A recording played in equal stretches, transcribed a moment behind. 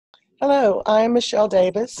Hello, I am Michelle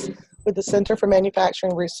Davis with the Center for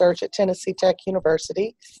Manufacturing Research at Tennessee Tech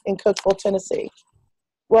University in Cookeville, Tennessee.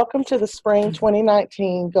 Welcome to the Spring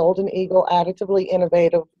 2019 Golden Eagle Additively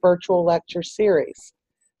Innovative Virtual Lecture Series.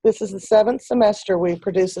 This is the 7th semester we've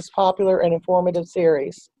produced this popular and informative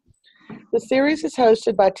series. The series is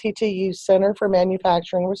hosted by TTU's Center for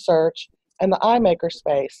Manufacturing Research and the iMaker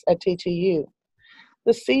Space at TTU.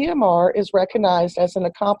 The CMR is recognized as an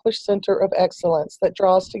accomplished center of excellence that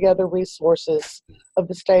draws together resources of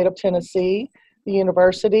the state of Tennessee, the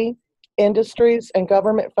university, industries, and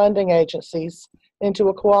government funding agencies into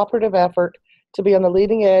a cooperative effort to be on the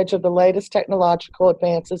leading edge of the latest technological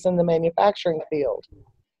advances in the manufacturing field.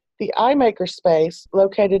 The iMaker Space,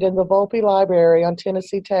 located in the Volpe Library on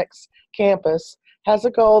Tennessee Tech's campus, has a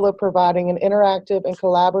goal of providing an interactive and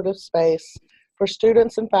collaborative space for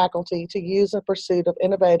students and faculty to use in pursuit of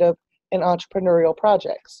innovative and entrepreneurial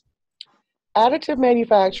projects. Additive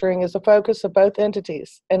manufacturing is a focus of both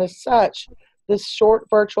entities, and as such, this short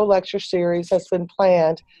virtual lecture series has been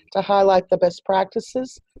planned to highlight the best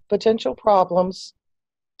practices, potential problems,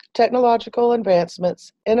 technological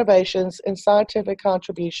advancements, innovations, and scientific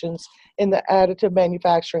contributions in the additive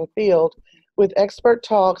manufacturing field, with expert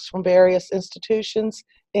talks from various institutions,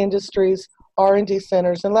 industries, R&D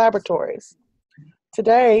centers, and laboratories.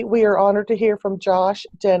 Today, we are honored to hear from Josh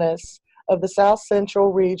Dennis of the South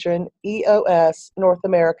Central Region EOS North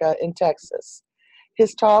America in Texas.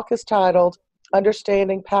 His talk is titled,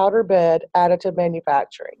 Understanding Powder Bed Additive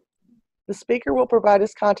Manufacturing. The speaker will provide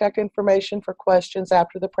his contact information for questions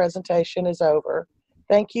after the presentation is over.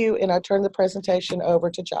 Thank you, and I turn the presentation over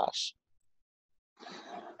to Josh.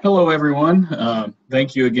 Hello, everyone.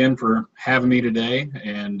 Thank you again for having me today.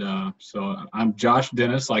 And so I'm Josh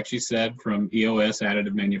Dennis, like she said, from EOS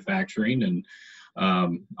Additive Manufacturing, and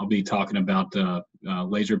I'll be talking about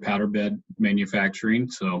laser powder bed manufacturing.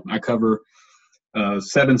 So I cover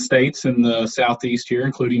 7 states in the southeast here,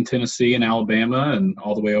 including Tennessee and Alabama, and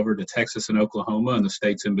all the way over to Texas and Oklahoma and the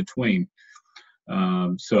states in between.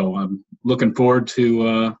 So I'm looking forward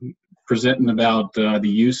to presenting about the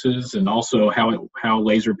uses and also how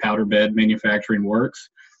laser powder bed manufacturing works,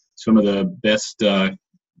 some of the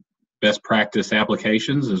best practice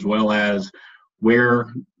applications, as well as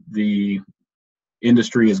where the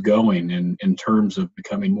industry is going in terms of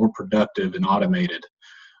becoming more productive and automated.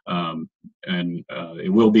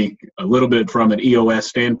 It will be a little bit from an EOS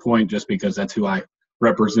standpoint, just because that's who I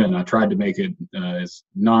represent. I tried to make it as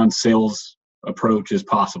non-sales approach as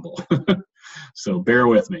possible. So bear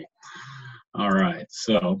with me. All right,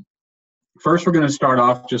 so first we're going to start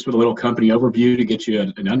off just with a little company overview to get you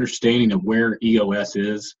an understanding of where EOS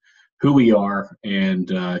is, who we are, and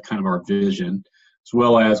kind of our vision, as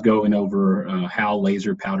well as going over how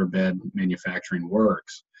laser powder bed manufacturing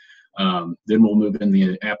works. Then we'll move in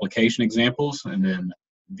the application examples and then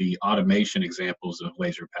the automation examples of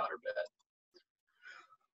laser powder bed.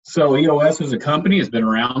 So EOS as a company has been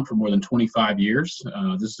around for more than 25 years.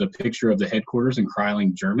 This is a picture of the headquarters in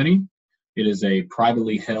Kreiling, Germany. It is a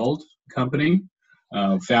privately held company,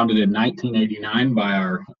 founded in 1989 by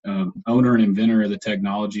our owner and inventor of the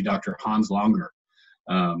technology, Dr. Hans Langer.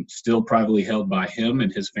 Still privately held by him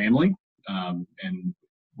and his family. And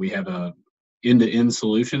we have end-to-end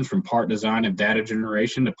solutions from part design and data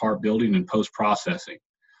generation to part building and post-processing.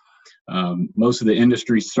 Most of the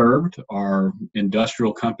industries served are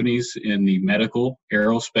industrial companies in the medical,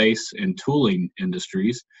 aerospace, and tooling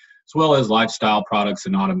industries, as well as lifestyle products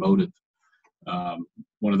and automotive.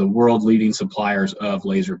 One of the world leading suppliers of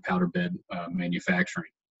laser powder bed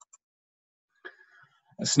manufacturing.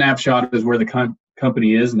 A snapshot is where the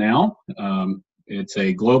company is now. It's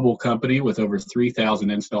a global company with over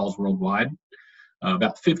 3,000 installs worldwide.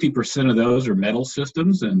 About 50% of those are metal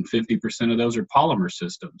systems and 50% of those are polymer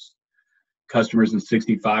systems. Customers in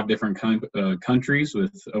 65 different countries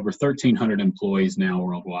with over 1,300 employees now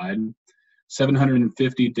worldwide.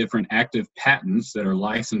 750 different active patents that are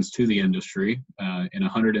licensed to the industry in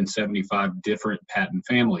 175 different patent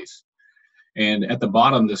families. And at the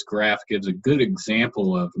bottom, this graph gives a good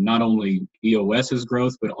example of not only EOS's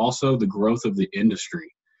growth, but also the growth of the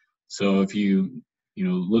industry. So if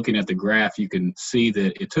looking at the graph, you can see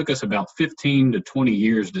that it took us about 15 to 20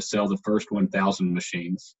 years to sell the first 1,000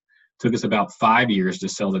 machines. It took us about 5 years to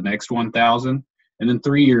sell the next 1,000. And then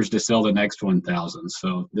 3 years to sell the next 1,000.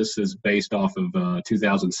 So this is based off of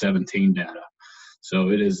 2017 data.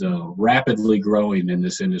 So it is rapidly growing in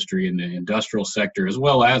this industry, in the industrial sector, as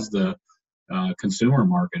well as the consumer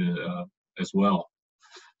market as well.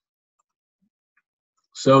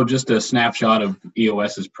 So just a snapshot of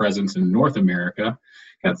EOS's presence in North America.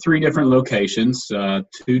 Got 3 different locations,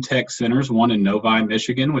 2 tech centers, one in Novi,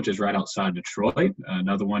 Michigan, which is right outside Detroit,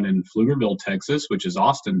 another one in Pflugerville, Texas, which is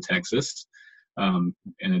Austin, Texas.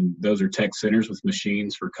 And those are tech centers with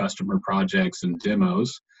machines for customer projects and demos,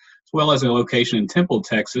 as well as a location in Temple,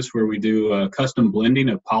 Texas, where we do custom blending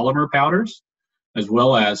of polymer powders, as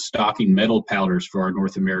well as stocking metal powders for our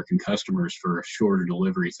North American customers for a shorter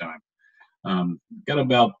delivery time. Got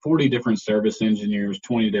about 40 different service engineers,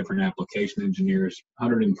 20 different application engineers,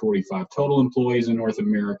 145 total employees in North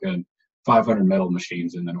America, and 500 metal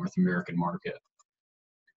machines in the North American market.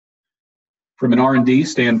 From an R&D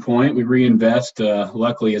standpoint, we reinvest,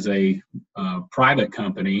 luckily as a private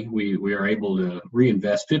company, we are able to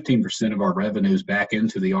reinvest 15% of our revenues back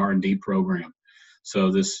into the R&D program. So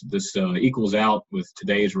this equals out with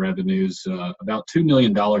today's revenues about $2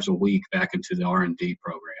 million a week back into the R&D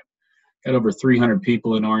program. Got over 300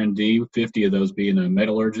 people in R&D, 50 of those being a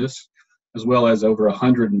metallurgist, as well as over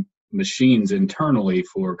 100 machines internally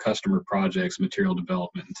for customer projects, material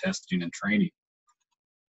development, and testing and training.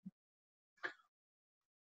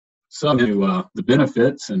 Some of the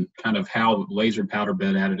benefits and kind of how laser powder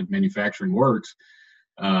bed additive manufacturing works.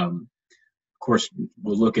 Of course,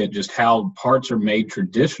 we'll look at just how parts are made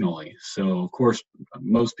traditionally. So, of course,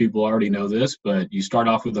 most people already know this, but you start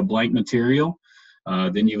off with a blank material.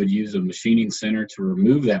 Then you would use a machining center to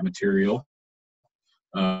remove that material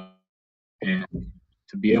and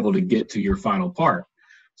to be able to get to your final part.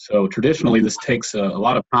 So traditionally, this takes a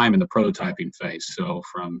lot of time in the prototyping phase. So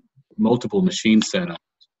from multiple machine setups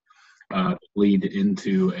lead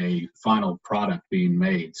into a final product being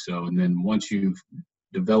made. So, and then once you've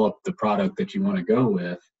developed the product that you want to go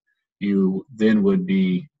with, you then would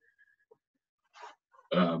be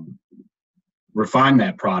refine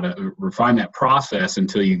that process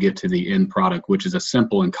until you get to the end product, which is a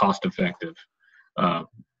simple and cost-effective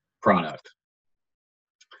product.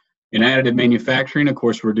 In additive manufacturing, of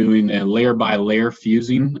course, we're doing a layer-by-layer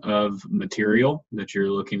fusing of material that you're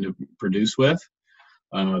looking to produce with.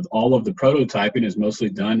 All of the prototyping is mostly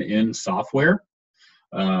done in software,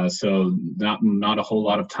 so not a whole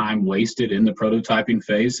lot of time wasted in the prototyping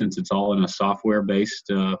phase since it's all in a software-based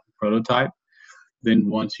prototype. Then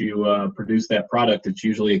once you produce that product, it's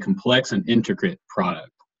usually a complex and intricate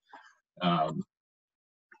product. And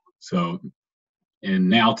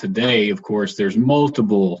now today, of course, there's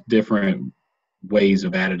multiple different ways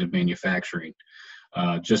of additive manufacturing.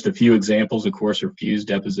 Just a few examples, of course, are fused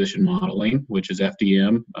deposition modeling, which is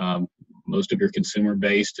FDM. Most of your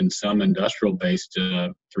consumer-based and some industrial-based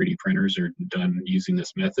 3D printers are done using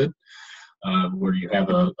this method, where you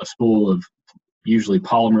have a spool of usually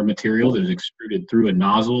polymer material that is extruded through a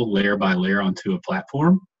nozzle layer by layer onto a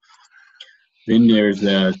platform. Then there's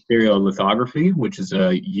stereolithography, which is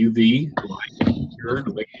a UV light cured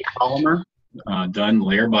liquid polymer done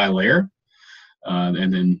layer by layer,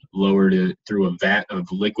 and then lowered through a vat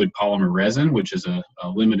of liquid polymer resin, which is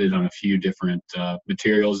limited on a few different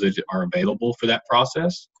materials that are available for that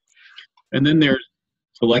process. And then there's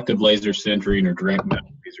selective laser sintering or direct metal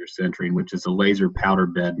laser sintering, which is a laser powder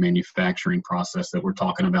bed manufacturing process that we're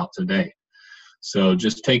talking about today. So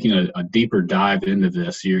just taking a deeper dive into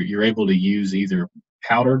this, you're able to use either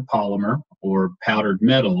powdered polymer or powdered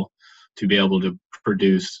metal to be able to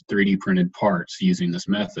produce 3D printed parts using this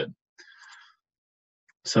method.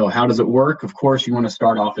 So how does it work? Of course, you want to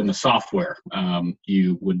start off in the software.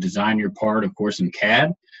 You would design your part, of course, in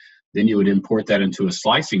CAD. Then you would import that into a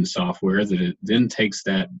slicing software that it then takes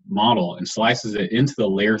that model and slices it into the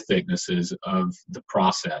layer thicknesses of the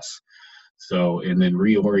process. So, and then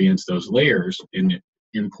reorients those layers and it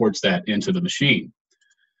imports that into the machine.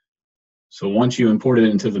 So once you import it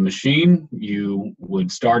into the machine, you would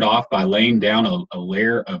start off by laying down a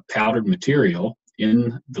layer of powdered material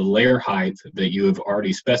in the layer height that you have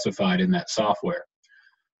already specified in that software.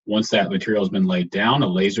 Once that material has been laid down, a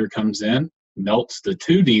laser comes in, melts the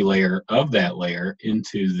 2D layer of that layer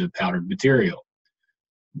into the powdered material.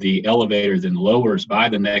 The elevator then lowers by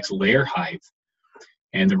the next layer height,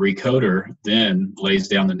 and the recoder then lays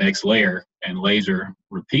down the next layer, and laser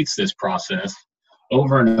repeats this process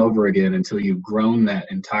over and over again until you've grown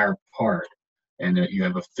that entire part and that you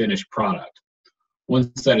have a finished product.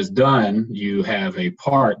 Once that is done, you have a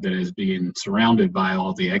part that is being surrounded by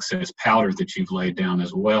all the excess powder that you've laid down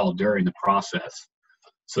as well during the process.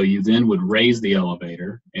 So you then would raise the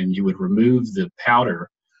elevator and you would remove the powder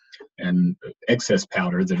and excess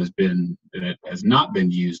powder that has not been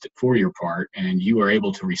used for your part, and you are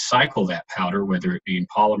able to recycle that powder, whether it be in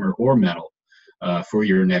polymer or metal, for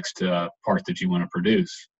your next part that you want to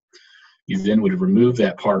produce. You then would remove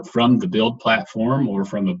that part from the build platform or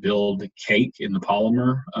from a build cake in the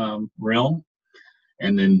polymer realm,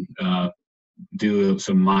 and then do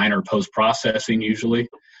some minor post-processing usually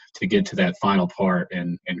to get to that final part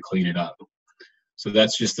and clean it up. So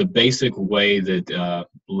that's just the basic way that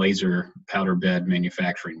laser powder bed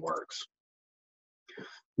manufacturing works.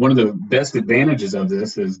 One of the best advantages of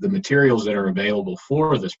this is the materials that are available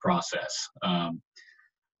for this process.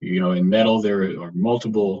 In metal, there are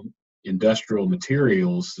multiple industrial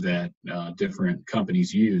materials that different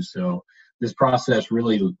companies use. So this process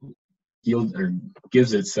really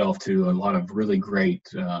gives itself to a lot of really great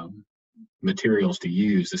materials to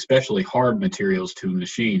use, especially hard materials to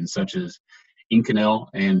machine, such as Inconel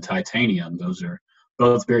and titanium. Those are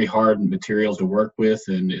both very hard materials to work with,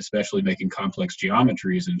 and especially making complex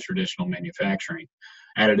geometries in traditional manufacturing.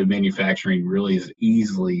 Additive manufacturing really is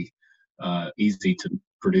easy to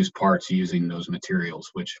produce parts using those materials,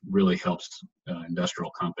 which really helps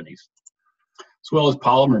industrial companies, as well as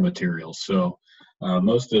polymer materials. So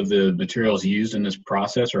most of the materials used in this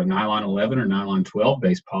process are nylon 11 or nylon 12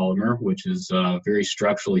 based polymer, which is a very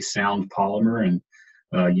structurally sound polymer and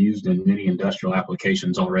used in many industrial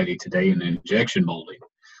applications already today in injection molding.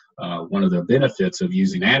 One of the benefits of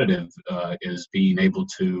using additive is being able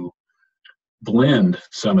to blend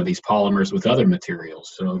some of these polymers with other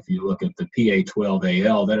materials. So if you look at the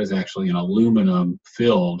PA12AL, that is actually an aluminum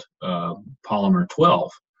filled polymer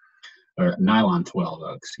 12, or nylon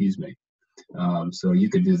 12, excuse me. So you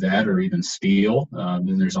could do that, or even steel.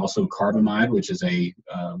 Then there's also carbamide, which is a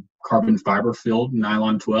carbon fiber filled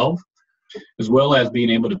nylon 12, as well as being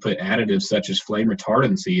able to put additives such as flame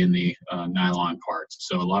retardancy in the nylon parts.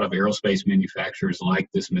 So a lot of aerospace manufacturers like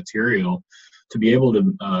this material to be able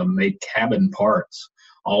to make cabin parts,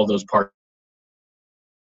 all of those parts.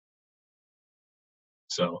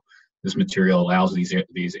 So this material allows these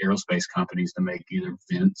aerospace companies to make either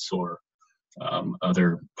vents or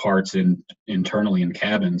other parts internally in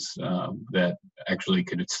cabins that actually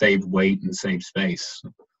could save weight and save space.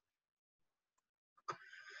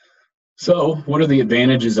 So what are the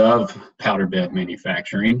advantages of powder bed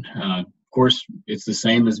manufacturing? Of course, it's the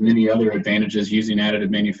same as many other advantages using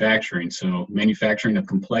additive manufacturing. So manufacturing of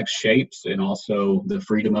complex shapes and also the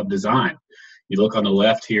freedom of design. You look on the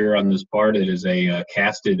left here on this part, it is a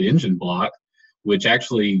casted engine block, which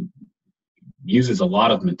actually uses a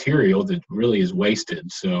lot of material that really is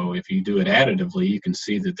wasted. So if you do it additively, you can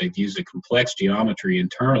see that they've used a complex geometry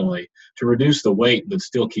internally to reduce the weight but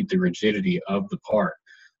still keep the rigidity of the part.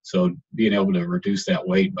 So being able to reduce that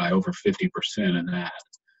weight by over 50% in that.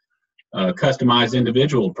 Customized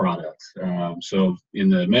individual products. So in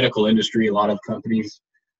the medical industry, a lot of companies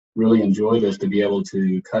really enjoy this, to be able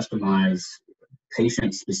to customize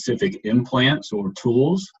patient-specific implants or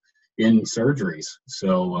tools in surgeries.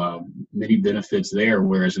 So many benefits there,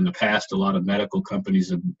 whereas in the past, a lot of medical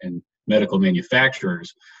companies and medical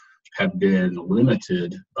manufacturers have been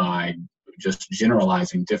limited by just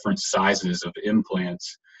generalizing different sizes of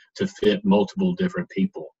implants to fit multiple different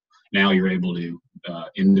people. Now you're able to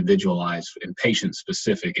individualize and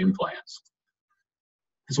patient-specific implants,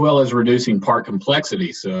 as well as reducing part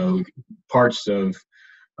complexity. So parts of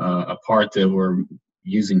a part that were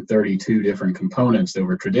using 32 different components that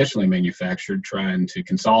were traditionally manufactured, trying to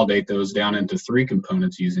consolidate those down into 3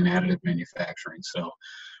 components using additive manufacturing. So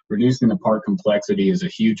reducing the part complexity is a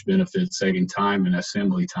huge benefit, saving time and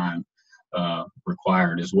assembly time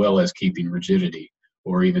required, as well as keeping rigidity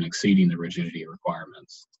or even exceeding the rigidity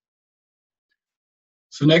requirements.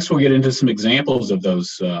 So next we'll get into some examples of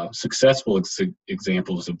those successful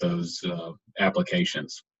examples of those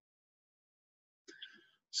applications.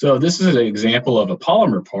 So this is an example of a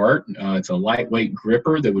polymer part. It's a lightweight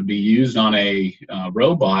gripper that would be used on a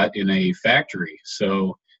robot in a factory.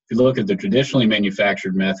 So if you look at the traditionally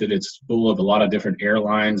manufactured method, it's full of a lot of different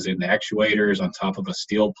airlines and actuators on top of a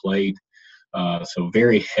steel plate. So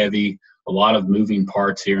very heavy, a lot of moving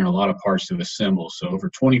parts here and a lot of parts to assemble. So over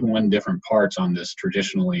 21 different parts on this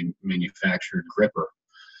traditionally manufactured gripper.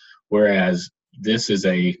 Whereas this is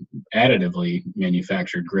a additively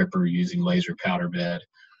manufactured gripper using laser powder bed.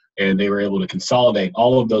 And they were able to consolidate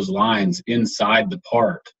all of those lines inside the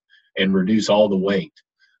part and reduce all the weight,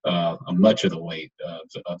 much of the weight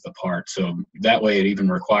of the part. So that way it even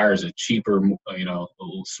requires a cheaper, a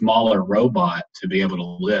little smaller robot to be able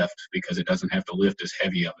to lift, because it doesn't have to lift as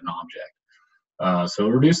heavy of an object. So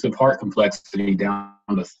it reduced the part complexity down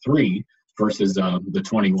to 3 versus the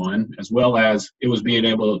 21, as well as it was being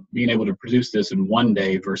able to produce this in 1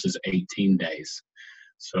 day versus 18 days.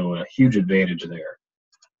 So a huge advantage there.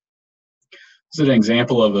 This is an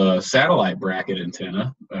example of a satellite bracket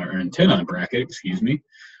antenna, or antenna bracket, excuse me.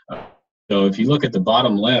 So if you look at the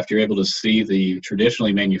bottom left, you're able to see the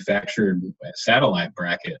traditionally manufactured satellite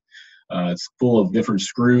bracket. It's full of different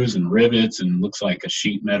screws and rivets and looks like a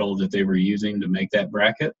sheet metal that they were using to make that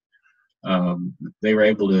bracket. They were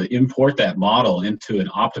able to import that model into an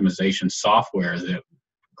optimization software that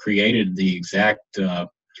created the exact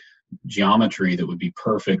geometry that would be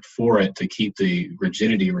perfect for it to keep the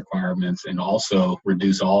rigidity requirements and also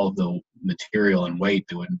reduce all of the material and weight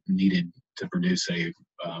that would needed to produce a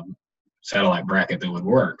satellite bracket that would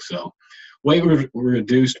work. So weight was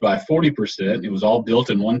reduced by 40%. It was all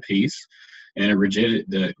built in one piece, and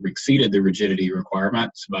it exceeded the rigidity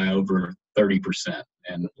requirements by over 30%,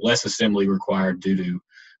 and less assembly required due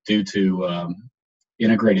to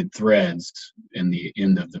integrated threads in the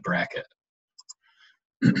end of the bracket.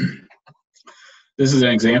 This is an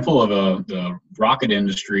example of the rocket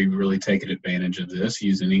industry really taking advantage of this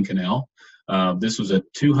using Inconel. This was a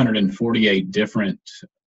 248 different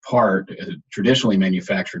traditionally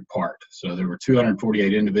manufactured part. So there were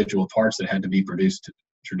 248 individual parts that had to be produced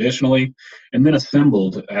traditionally and then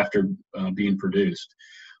assembled after being produced.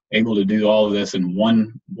 Able to do all of this in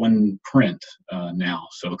one print now.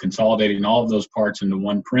 So consolidating all of those parts into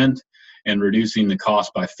one print and reducing the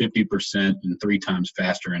cost by 50% and 3 times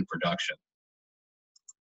faster in production.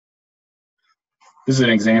 This is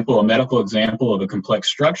an example, a medical example of a complex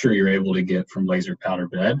structure you're able to get from laser powder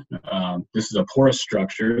bed. This is a porous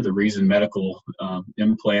structure. The reason medical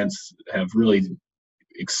implants have really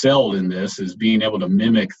excelled in this is being able to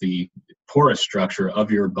mimic the porous structure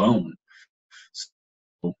of your bone.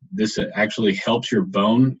 So this actually helps your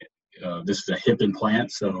bone. This is a hip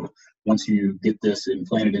implant, so once you get this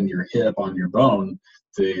implanted in your hip on your bone,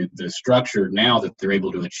 the structure now that they're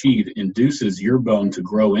able to achieve induces your bone to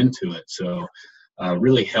grow into it. So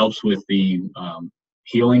really helps with the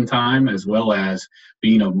healing time, as well as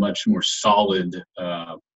being a much more solid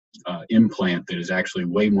implant that is actually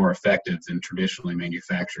way more effective than traditionally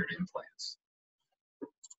manufactured implants.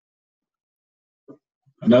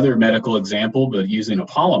 Another medical example, but using a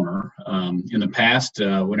polymer. In the past,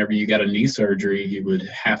 whenever you got a knee surgery, you would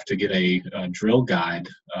have to get a drill guide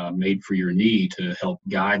made for your knee to help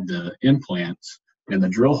guide the implants and the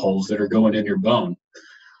drill holes that are going in your bone.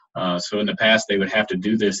 So in the past, they would have to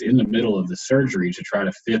do this in the middle of the surgery to try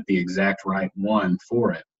to fit the exact right one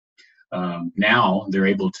for it. Now they're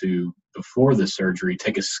able to, before the surgery,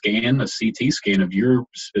 take a scan, a CT scan of your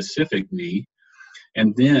specific knee,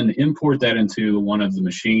 and then import that into one of the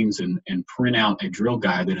machines and print out a drill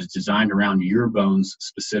guide that is designed around your bones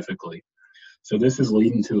specifically. So this is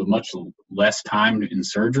leading to a much less time in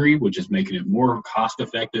surgery, which is making it more cost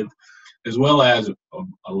effective, as well as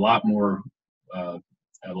a lot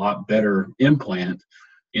better implant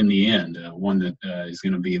in the end, one that is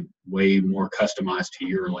going to be way more customized to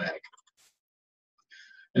your leg.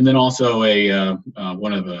 And then also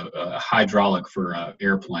one of a hydraulic for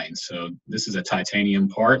airplanes. So this is a titanium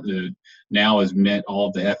part that now has met all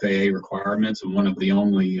of the FAA requirements and one of the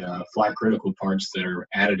only flight critical parts that are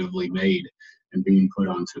additively made and being put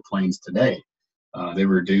onto planes today. They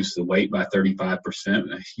reduced the weight by 35%,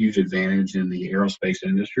 a huge advantage in the aerospace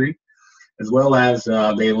industry, as well as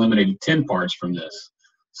they eliminated 10 parts from this.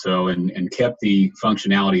 So, and kept the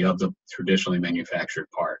functionality of the traditionally manufactured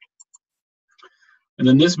part. And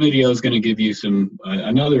then this video is going to give you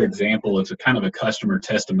another example. It's a kind of a customer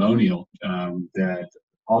testimonial that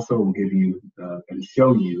also will give you and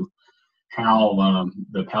show you how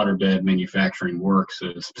the powder bed manufacturing works,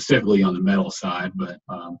 specifically on the metal side, but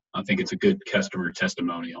I think it's a good customer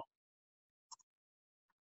testimonial.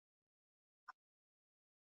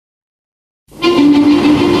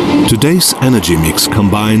 Today's energy mix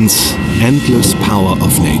combines endless power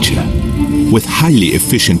of nature with highly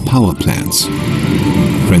efficient power plants,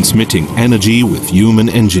 transmitting energy with human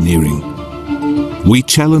engineering. We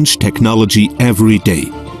challenge technology every day,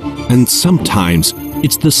 and sometimes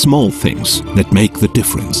it's the small things that make the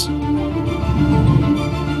difference.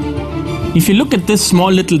 If you look at this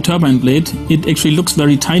small little turbine blade, it actually looks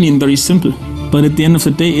very tiny and very simple. But at the end of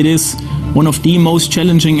the day, it is one of the most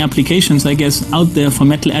challenging applications, I guess, out there for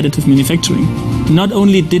metal additive manufacturing. Not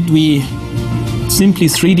only did we simply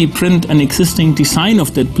 3D print an existing design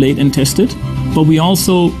of that blade and test it, but we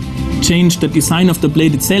also changed the design of the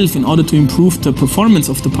blade itself in order to improve the performance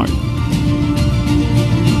of the part.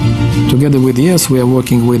 Together with ES, we are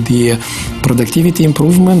working with the productivity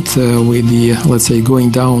improvement, with the, let's say,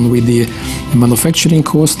 going down with the manufacturing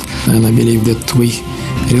cost, and I believe that we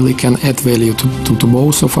really can add value to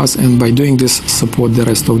both of us, and by doing this, support the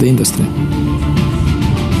rest of the industry.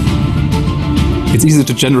 It's easy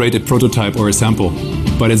to generate a prototype or a sample,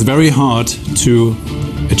 but it's very hard to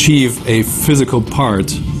achieve a physical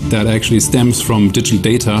part that actually stems from digital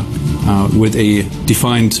data with a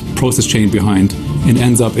defined process chain behind and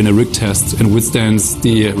ends up in a rig test and withstands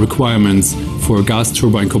the requirements for a gas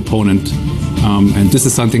turbine component. And this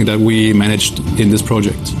is something that we managed in this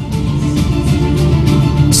project.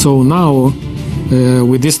 So now,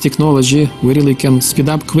 with this technology, we really can speed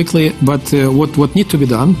up quickly, but what needs to be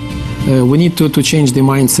done? We need to change the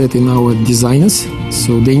mindset in our designers,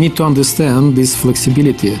 so they need to understand this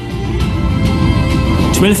flexibility.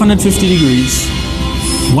 1250 degrees,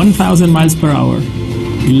 1000 miles per hour,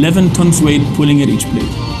 11 tons weight pulling at each blade.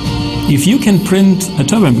 If you can print a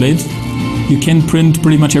turbine blade, you can print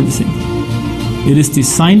pretty much everything. It is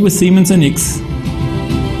designed with Siemens NX,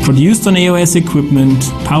 produced on AOS equipment,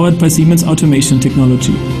 powered by Siemens automation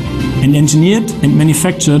technology, and engineered and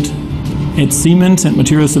manufactured at Siemens and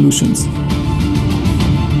Material Solutions.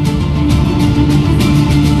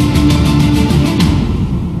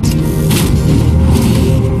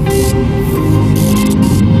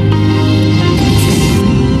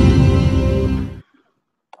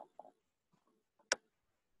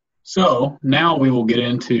 So now we will get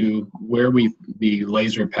into where the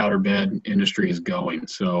laser powder bed industry is going.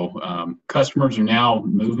 So customers are now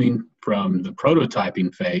moving from the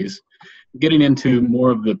prototyping phase, getting into more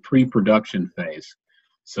of the pre-production phase.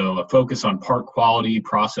 So a focus on part quality,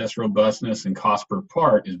 process robustness, and cost per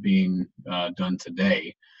part is being done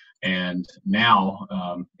today. And now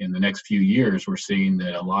in the next few years, we're seeing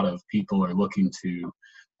that a lot of people are looking to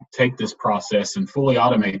take this process and fully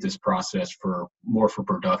automate this process for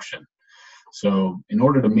production. So in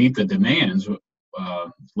order to meet the demands,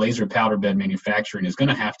 laser powder bed manufacturing is going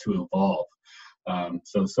to have to evolve.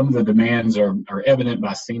 So some of the demands are evident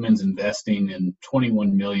by Siemens investing in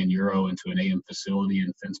 21 million euro into an AM facility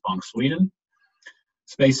in Finspång, Sweden.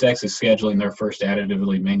 SpaceX is scheduling their first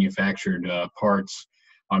additively manufactured parts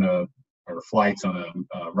or flights on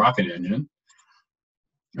a rocket engine,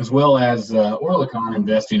 as well as Oerlikon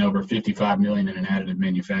investing over 55 million in an additive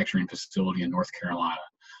manufacturing facility in North Carolina.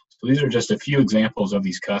 So these are just a few examples of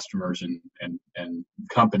these customers and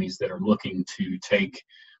companies that are looking to take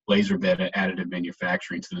laser bed additive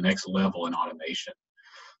manufacturing to the next level in automation.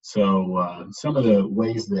 So some of the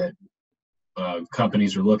ways that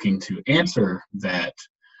companies are looking to answer that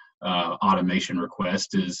automation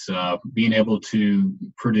request is being able to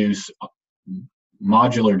produce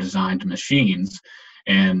modular designed machines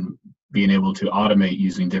and being able to automate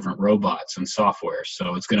using different robots and software.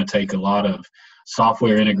 So it's going to take a lot of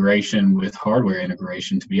software integration with hardware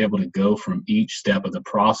integration to be able to go from each step of the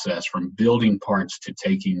process, from building parts to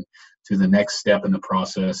taking to the next step in the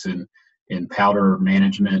process in powder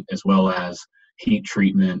management, as well as heat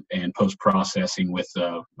treatment and post-processing with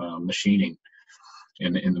machining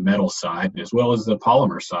in the metal side, as well as the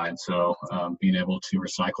polymer side. So being able to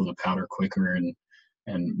recycle the powder quicker and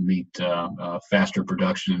meet faster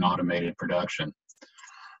production and automated production.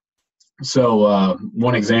 So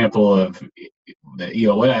one example of the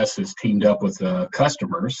EOS has teamed up with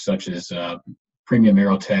customers such as Premium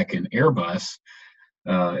Aerotech and Airbus,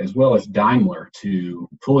 as well as Daimler, to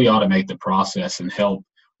fully automate the process and help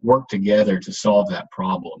work together to solve that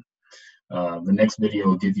problem. The next video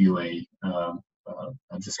will give you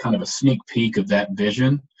just kind of a sneak peek of that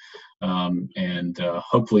vision. And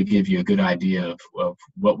hopefully give you a good idea of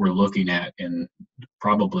what we're looking at in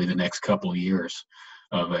probably the next couple of years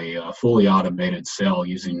of a fully automated cell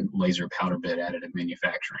using laser powder bed additive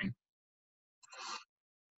manufacturing.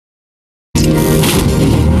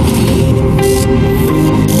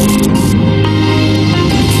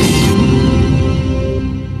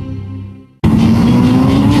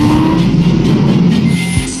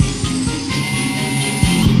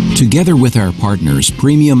 Together with our partners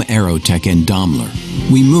Premium Aerotech and Daimler,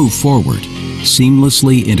 we move forward,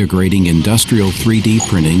 seamlessly integrating industrial 3D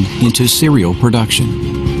printing into serial production.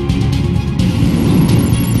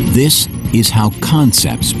 This is how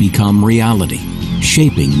concepts become reality,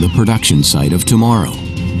 shaping the production site of tomorrow,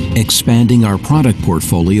 expanding our product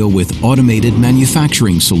portfolio with automated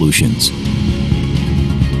manufacturing solutions.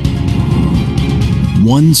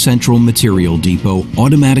 One central material depot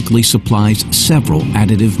automatically supplies several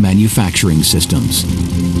additive manufacturing systems.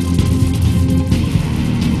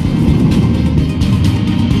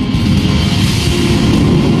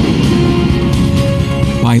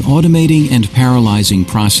 By automating and parallelizing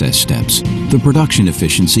process steps, the production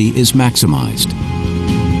efficiency is maximized.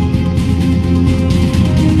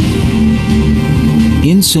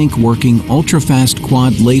 In-sync working ultra-fast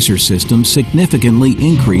quad laser systems significantly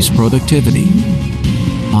increase productivity.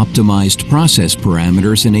 Optimized process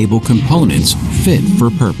parameters enable components fit for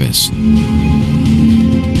purpose.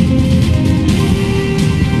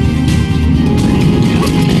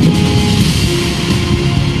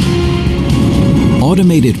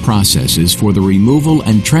 automated processes for the removal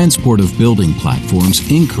and transport of building platforms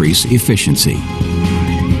increase efficiency.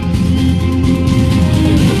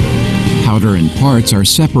 Powder and parts are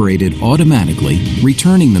separated automatically,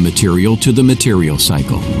 returning the material to the material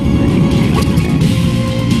cycle.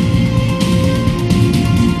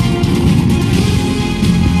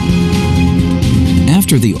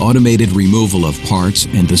 After the automated removal of parts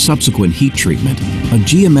and the subsequent heat treatment, a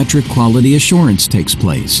geometric quality assurance takes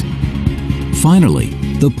place. Finally,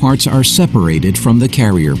 the parts are separated from the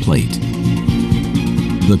carrier plate.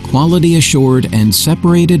 The quality assured and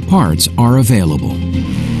separated parts are available.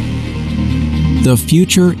 The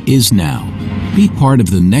future is now. Be part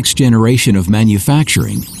of the next generation of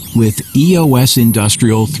manufacturing with EOS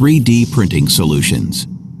Industrial 3D Printing Solutions.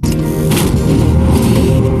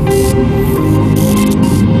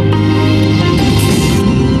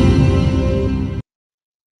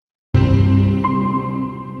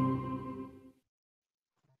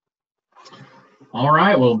 All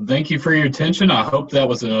right. Well, thank you for your attention. I hope that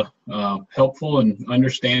was a helpful in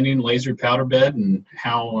understanding laser powder bed and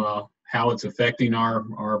how it's affecting our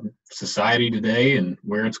society today and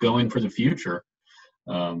where it's going for the future.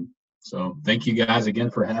 So thank you guys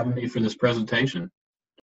again for having me for this presentation.